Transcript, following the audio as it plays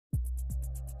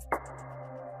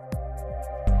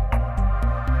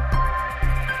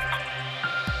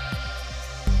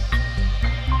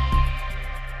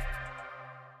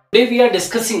Today we are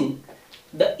discussing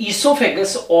the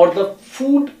esophagus or the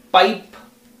food pipe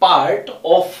part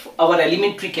of our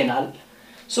alimentary canal.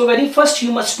 So very first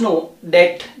you must know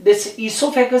that this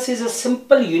esophagus is a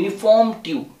simple uniform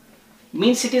tube,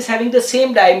 means it is having the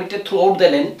same diameter throughout the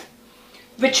length,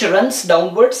 which runs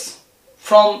downwards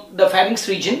from the pharynx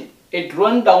region. It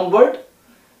runs downward,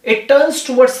 it turns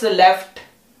towards the left,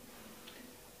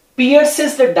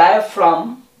 pierces the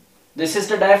diaphragm. This is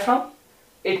the diaphragm.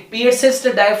 It pierces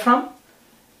the diaphragm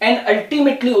and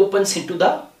ultimately opens into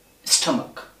the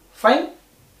stomach. Fine.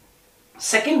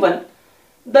 Second one,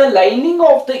 the lining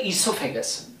of the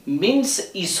esophagus, means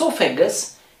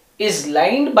esophagus is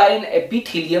lined by an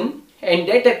epithelium, and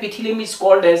that epithelium is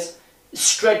called as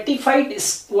stratified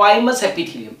squamous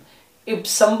epithelium. If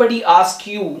somebody asks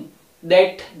you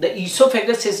that the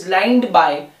esophagus is lined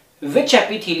by which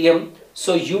epithelium,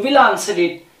 so you will answer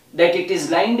it that it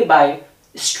is lined by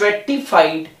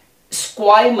stratified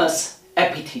squamous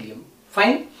epithelium.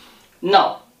 Fine.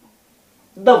 Now,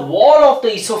 the wall of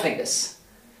the esophagus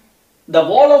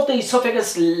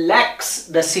lacks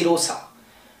the serosa.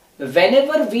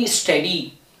 Whenever we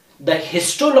study the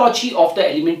histology of the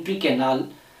alimentary canal,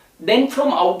 then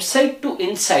from outside to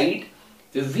inside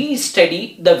we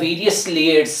study the various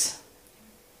layers,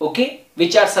 okay,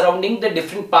 which are surrounding the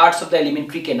different parts of the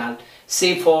alimentary canal.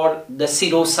 Say for the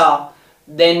serosa,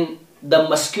 then the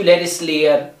muscularis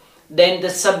layer, then the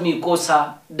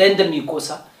submucosa, then the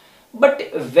mucosa.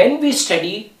 But when we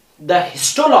study the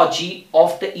histology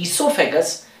of the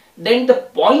esophagus, then the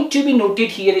point to be noted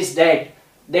here is that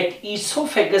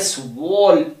esophagus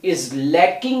wall is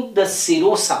lacking the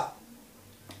serosa,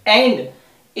 and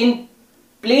in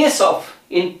place of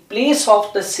the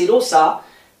serosa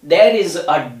there is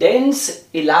a dense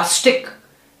elastic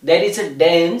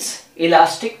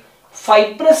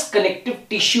fibrous connective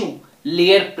tissue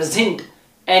layer present,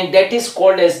 and that is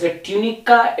called as the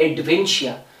tunica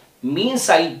adventitia. Means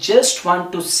I just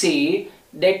want to say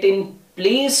that in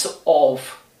place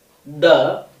of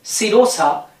the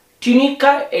serosa,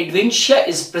 tunica adventitia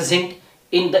is present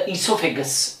in the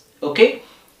esophagus. Okay.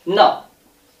 Now,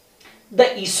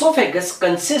 the esophagus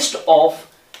consists of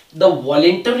the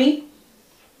voluntary,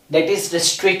 that is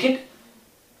restricted,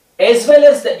 as well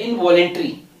as the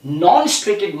involuntary,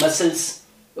 non-striated muscles.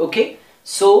 Okay.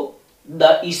 So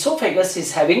the esophagus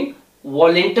is having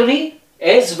voluntary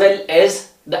as well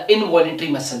as the involuntary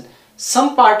muscle.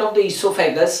 Some part of the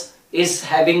esophagus is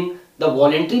having the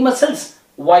voluntary muscles,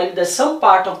 while the some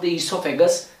part of the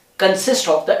esophagus consists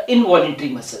of the involuntary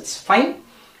muscles. Fine.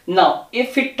 Now,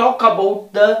 if we talk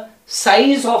about the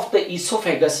size of the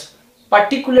esophagus,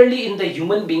 particularly in the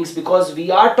human beings, because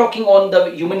we are talking on the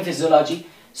human physiology,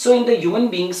 so in the human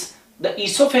beings, the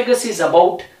esophagus is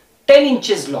about 10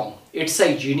 inches long. It's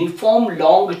a uniform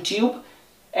long tube,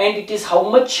 and it is how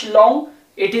much long?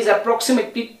 It is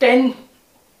approximately 10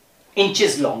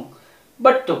 inches long.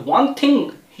 But one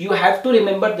thing you have to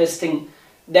remember, this thing,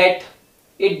 that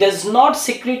it does not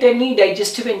secrete any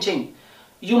digestive enzyme.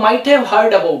 You might have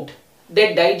heard about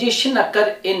that digestion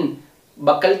occur in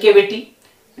buccal cavity,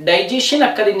 digestion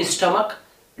occur in stomach,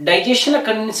 digestion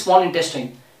occur in small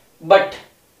intestine. But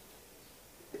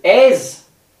as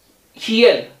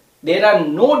here there are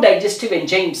no digestive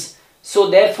enzymes, so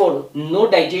therefore no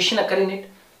digestion occur in it.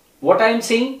 What I am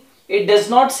saying, it does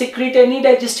not secrete any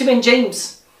digestive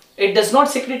enzymes. It does not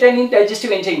secrete any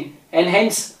digestive enzyme, and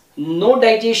hence no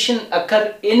digestion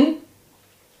occur in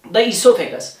the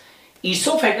esophagus.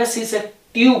 Esophagus is a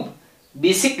tube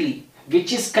basically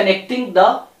which is connecting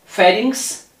the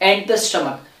pharynx and the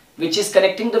stomach,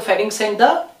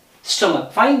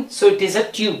 Fine. So it is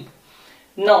a tube.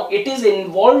 Now it is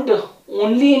involved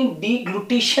only in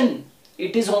deglutition.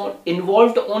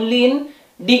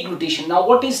 Now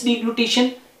what is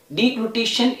deglutition?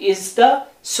 Deglutition is the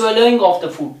swallowing of the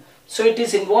food. So it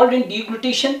is involved in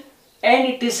deglutition, and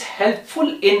it is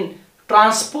helpful in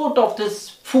transport of this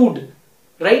food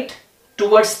right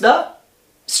towards the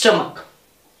stomach.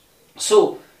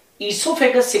 So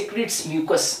esophagus secretes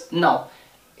mucus. Now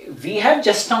we have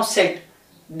just now said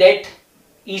that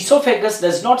esophagus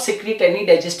does not secrete any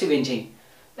digestive enzyme,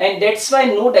 and that's why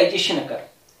no digestion occurs.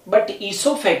 But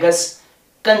esophagus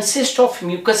consists of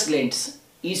mucus glands.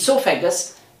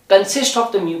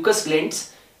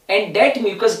 And that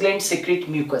mucus gland secrete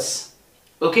mucus.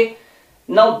 Okay.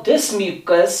 Now this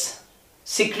mucus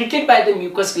secreted by the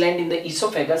mucus gland in the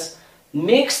esophagus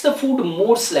makes the food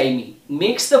more slimy,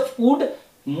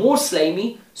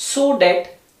 so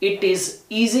that it is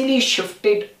easily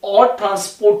shifted or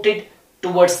transported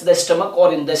towards the stomach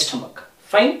or in the stomach.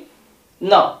 Fine.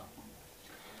 Now,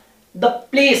 the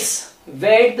place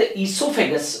where the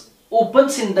esophagus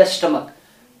opens in the stomach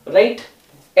right,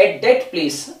 at that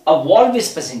place a valve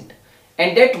is present,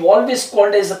 and that valve is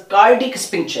called as a cardiac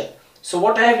sphincter. So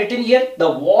what I have written here,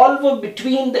 the valve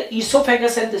between the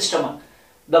esophagus and the stomach,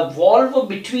 the valve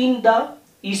between the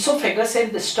esophagus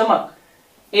and the stomach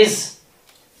is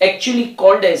actually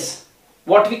called as,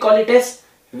 what we call it as?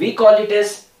 We call it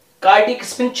as cardiac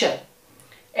sphincter.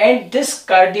 And this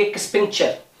cardiac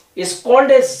sphincter is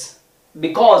called as,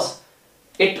 because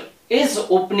it is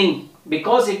opening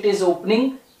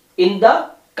in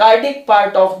the cardiac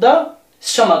part of the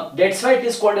stomach. That's why it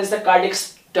is called as the cardiac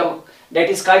stomach, that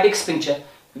is cardiac sphincter.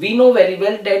 We know very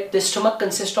well that the stomach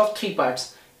consists of three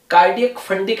parts: cardiac,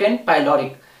 fundic and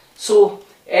pyloric. So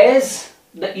as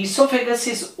the esophagus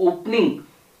is opening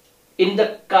in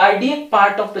the cardiac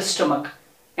part of the stomach,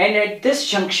 and at this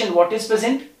junction what is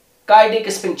present?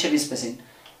 Cardiac sphincter is present.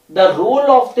 The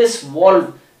role of this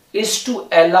valve is to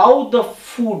allow the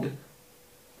food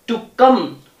to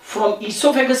come from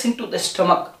esophagus into the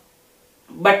stomach,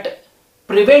 but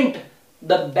prevent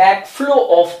the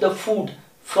backflow of the food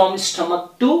from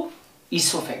stomach to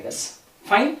esophagus.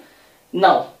 Fine.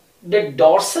 Now the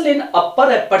dorsal and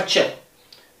upper aperture,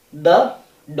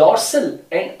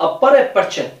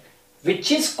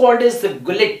 which is called as the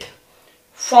gullet,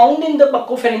 found in the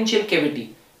buccopharyngeal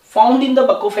cavity,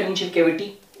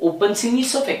 opens in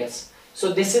esophagus.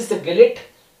 So this is the gullet,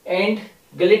 and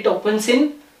gullet opens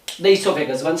in the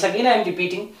esophagus. Once again I am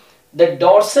repeating, the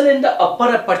dorsal and the upper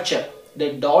aperture,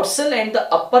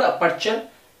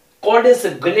 called as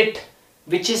the gullet,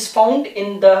 which is found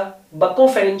in the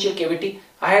buccopharyngeal cavity.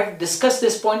 I have discussed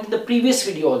this point in the previous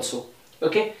video also.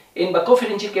 Okay, in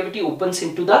buccopharyngeal cavity opens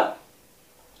into the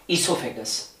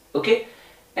esophagus. Okay,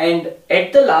 and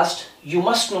at the last you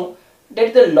must know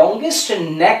that the longest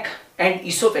neck and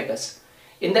esophagus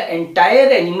in the entire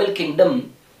animal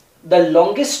kingdom, the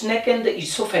longest neck and the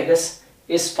esophagus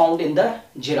is found in the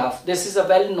giraffe. This is a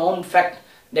well-known fact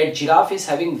that giraffe is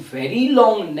having very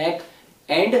long neck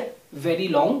and very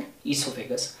long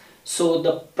esophagus. So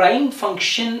the prime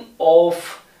function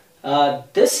of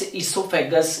this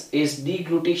esophagus is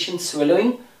deglutition,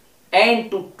 swallowing, and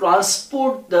to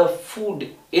transport the food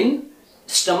in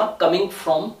stomach coming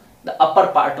from the upper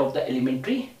part of the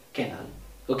alimentary canal.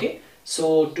 Okay,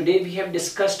 so today we have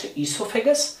discussed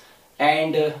esophagus,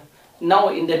 and now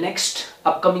in the next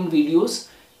upcoming videos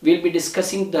we'll be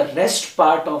discussing the rest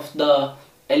part of the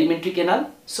alimentary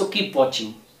canal. So keep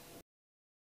watching.